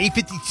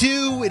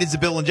8:52. It is the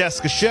Bill and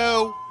Jessica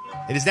show.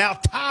 It is now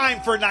time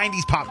for a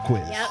 90s pop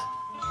quiz. Yep.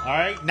 All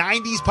right,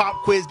 90s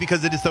pop quiz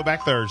because it is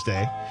Throwback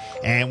Thursday.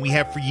 And we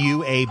have for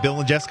you a Bill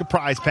and Jessica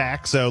prize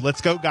pack. So let's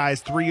go,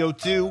 guys.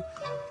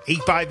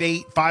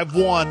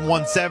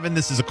 302-858-5117.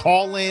 This is a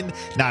call-in,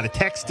 not a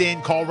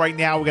text-in. Call right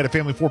now. We got a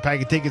family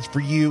 4-pack of tickets for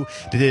you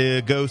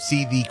to go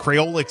see the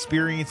Crayola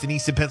Experience in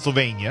Easton,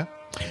 Pennsylvania.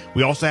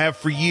 We also have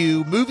for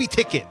you movie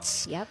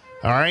tickets. Yep.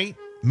 All right.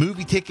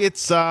 Movie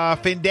tickets,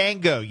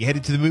 Fandango. You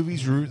headed to the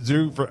movies,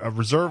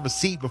 reserve a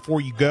seat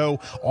before you go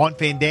on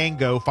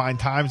Fandango. Find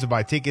times and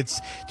buy tickets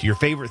to your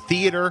favorite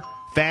theater.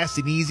 Fast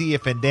and easy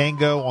at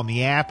Fandango on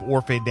the app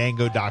or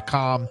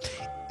Fandango.com.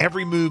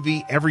 Every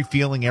movie, every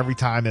feeling, every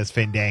time as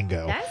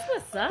Fandango. That's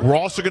what's up. We're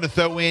also going to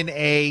throw in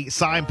a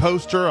signed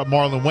poster of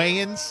Marlon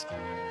Wayans,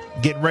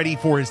 getting ready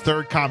for his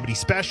third comedy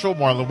special,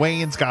 Marlon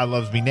Wayans, God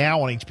Loves Me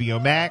Now on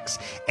HBO Max,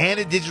 and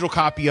a digital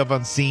copy of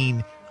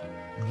Unseen.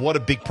 What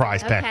a big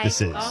prize pack this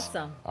is.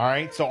 Awesome. All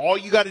right, so all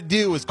you got to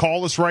do is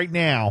call us right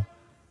now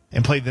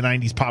and play the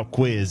 90s pop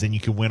quiz, and you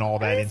can win all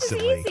that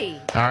instantly. Is easy.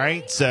 All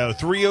right, so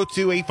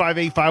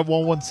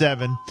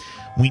 302-858-5117.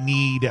 We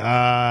need you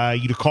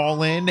to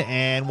call in,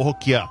 and we'll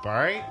hook you up, all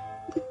right?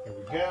 Here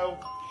we go.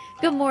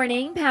 Good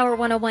morning, Power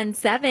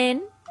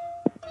 1017.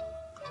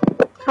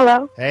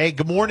 Hello, Hey,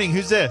 good morning.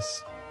 Who's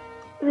this?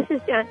 this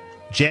is Jen.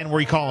 Jen, where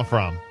are you calling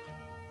from?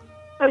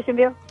 Ocean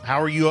View.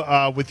 How are you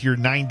with your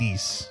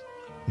 90s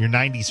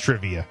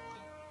trivia?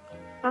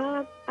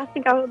 I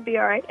think I would be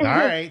all right. All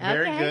right,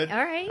 very Okay, good. all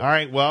right. All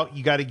right, well,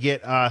 you got to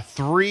get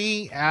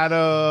 3 out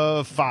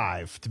of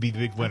 5 to be the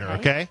big winner,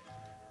 okay?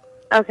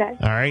 Okay.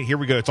 All right, here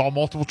we go. It's all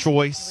multiple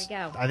choice.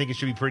 Here we go. I think it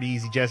should be pretty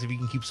easy, Jess, if you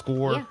can keep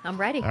score. Yeah, I'm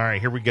ready. All right,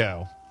 here we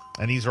go.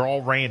 And these are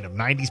all random.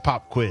 90s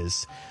pop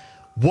quiz.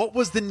 What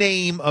was the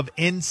name of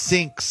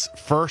NSYNC's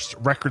first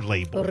record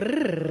label?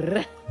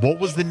 What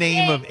was the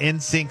name of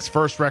NSYNC's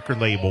first record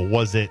label?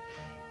 Was it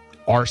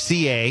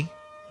RCA?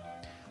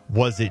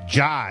 Was it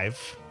Jive?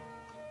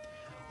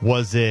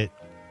 Was it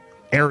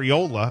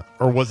Areola?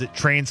 Or was it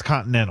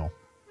Transcontinental?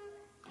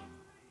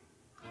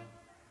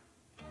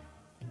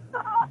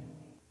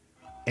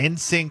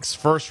 NSYNC's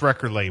first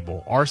record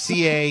label.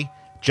 RCA,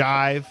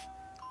 Jive,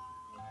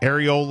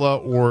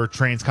 Areola, or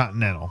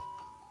Transcontinental?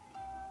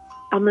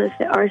 I'm going to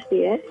say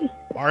RCA.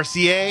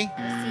 RCA?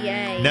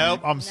 RCA.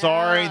 Nope, I'm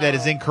sorry. That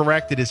is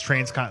incorrect. It is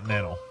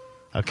Transcontinental.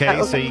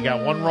 Okay, so you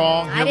got one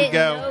wrong. Here I we didn't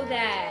go. know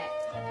that.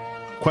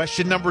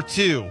 Question number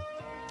 2.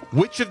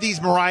 Which of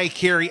these Mariah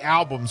Carey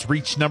albums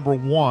reached number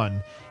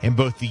 1 in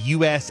both the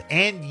U.S.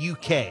 and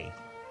U.K.?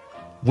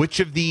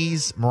 Which of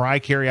these Mariah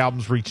Carey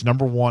albums reached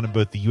number 1 in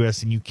both the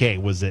U.S. and U.K.?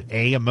 Was it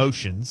A,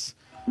 Emotions,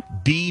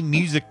 B,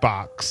 Music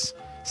Box,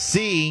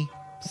 C,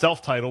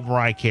 self-titled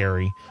Mariah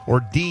Carey,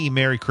 or D,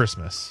 Merry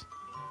Christmas?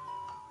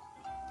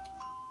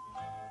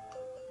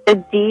 A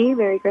D,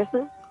 Merry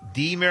Christmas.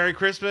 D, Merry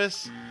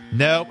Christmas?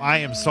 Nope, I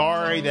am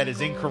sorry. That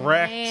is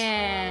incorrect.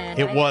 Man,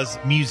 It was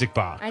Music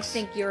Box. I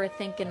think you were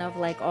thinking of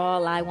like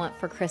All I Want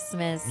for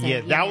Christmas. And, Yeah,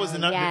 you that know, was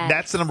yes.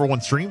 that's the number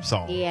 1 stream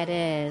song. Yeah, it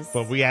is.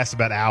 But we asked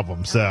about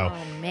albums, so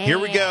Oh, man. here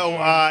we go.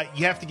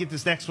 You have to get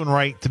this next one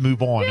right to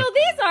move on. Bill,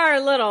 these are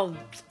a little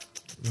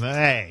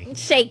Hey,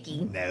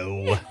 shaky.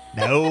 no.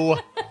 All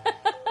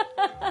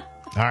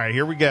right,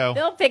 here we go.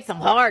 Bill picked some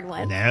hard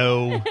ones.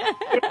 No,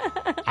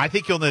 I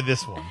think you'll know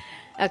this one.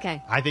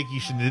 Okay. I think you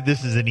should.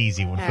 This is an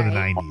easy one for All the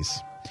right.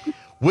 90s.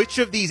 Which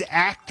of these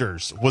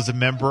actors was a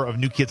member of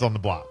New Kids on the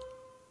Block?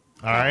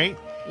 All right.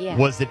 Yeah.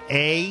 Was it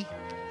A,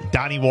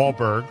 Donnie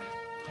Wahlberg?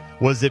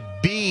 Was it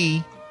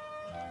B,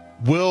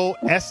 Will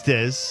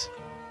Estes?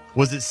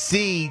 Was it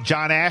C,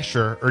 John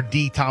Asher? Or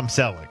D, Tom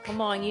Selleck?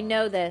 Come on, you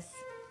know this.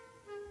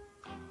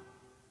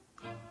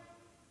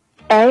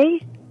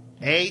 A.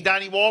 A,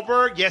 Donnie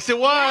Wahlberg? Yes, it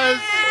was.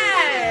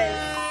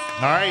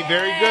 Yes. All right,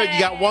 very good. You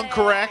got one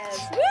correct.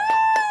 Woo!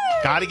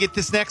 Got to get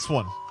this next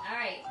one. All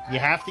right. You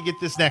have to get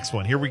this next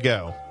one. Here we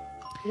go.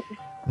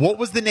 What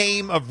was the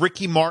name of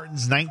Ricky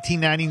Martin's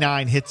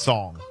 1999 hit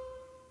song?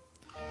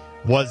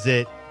 Was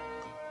it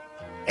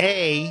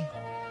A?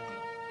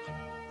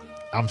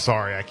 I'm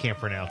sorry, I can't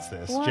pronounce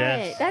this. What?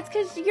 Jess? That's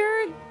because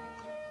you're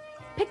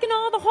picking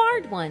all the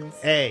hard ones.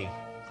 A.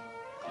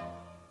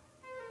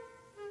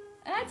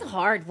 That's a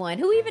hard one.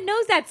 Who even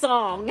knows that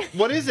song?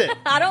 What is it?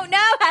 I don't know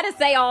how to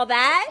say all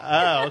that.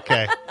 Oh,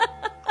 okay.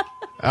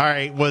 All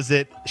right. Was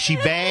it She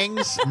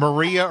Bangs,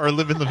 Maria, or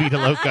Livin' La Vida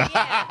Loca?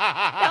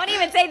 Don't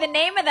even say the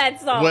name of that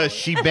song. Was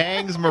She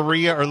Bangs,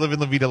 Maria, or Livin'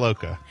 La Vida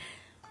Loca?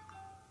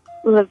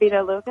 La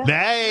Vida Loca.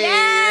 Hey,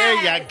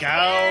 Yes! there you go.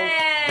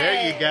 Yes!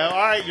 There you go.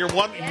 All right,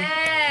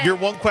 Yes! you're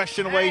one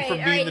question away All right, from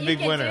all being right, the big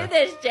you can winner. do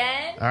this,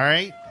 Jen. All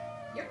right.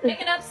 You're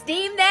picking up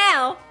steam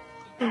now.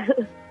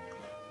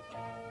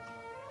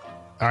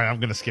 All right, I'm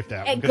going to skip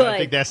that one. 'cause Good. I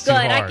think that's Good. too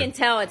hard. I can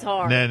tell it's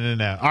hard.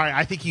 No. All right,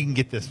 I think you can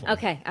get this one.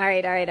 Okay. All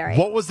right.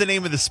 What was the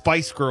name of the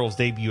Spice Girls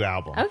debut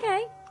album?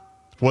 Okay.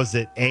 Was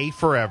it A,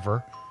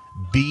 Forever,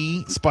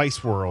 B,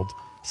 Spice World,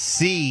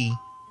 C,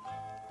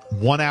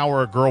 1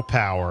 Hour of Girl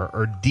Power,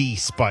 or D,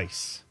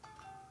 Spice?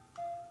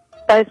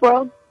 Spice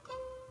World.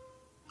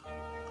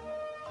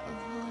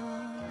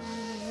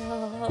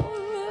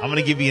 I'm going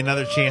to give you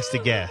another chance to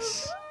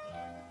guess.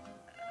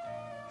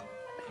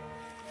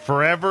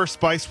 Forever,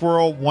 Spice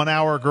World, 1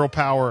 Hour, Girl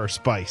Power, or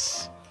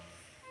Spice?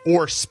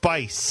 Or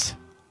Spice.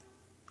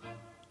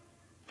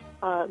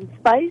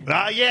 Spice.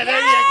 Yeah,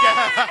 there you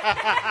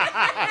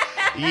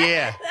go.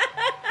 Yeah.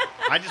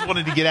 I just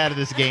wanted to get out of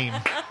this game.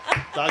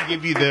 So I'll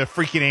give you the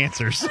freaking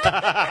answers.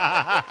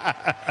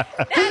 That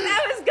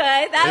was good.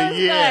 That was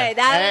Yeah. good.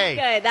 That Hey.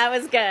 was good. That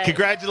was good.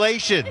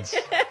 Congratulations.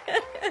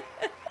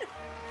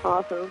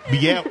 Awesome.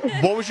 But yeah,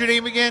 what was your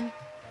name again?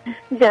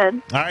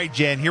 Jen. All right,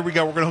 Jen, here we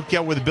go. We're going to hook you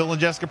up with a Bill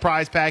and Jessica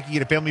prize pack. You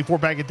get a family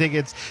 4-pack of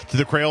tickets to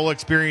the Crayola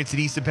Experience in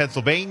Easton,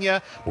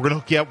 Pennsylvania. We're going to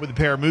hook you up with a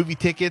pair of movie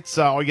tickets.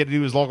 All you got to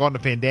do is log on to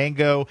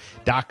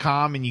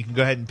Fandango.com, and you can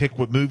go ahead and pick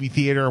what movie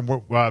theater and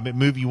what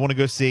movie you want to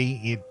go see.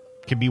 It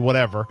can be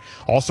whatever.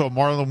 Also, a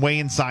Marlon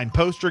Wayans signed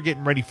poster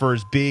getting ready for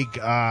his big,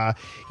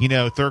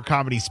 third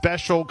comedy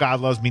special,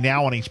 God Loves Me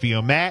Now, on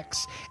HBO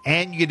Max.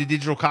 And you get a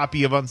digital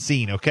copy of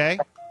Unseen, okay?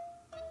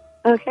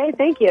 Okay,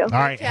 thank you. All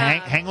right, job.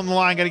 hang on the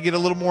line. Got to get a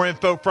little more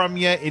info from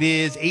you. It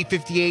is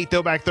 8:58.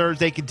 Throwback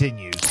Thursday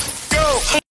continues.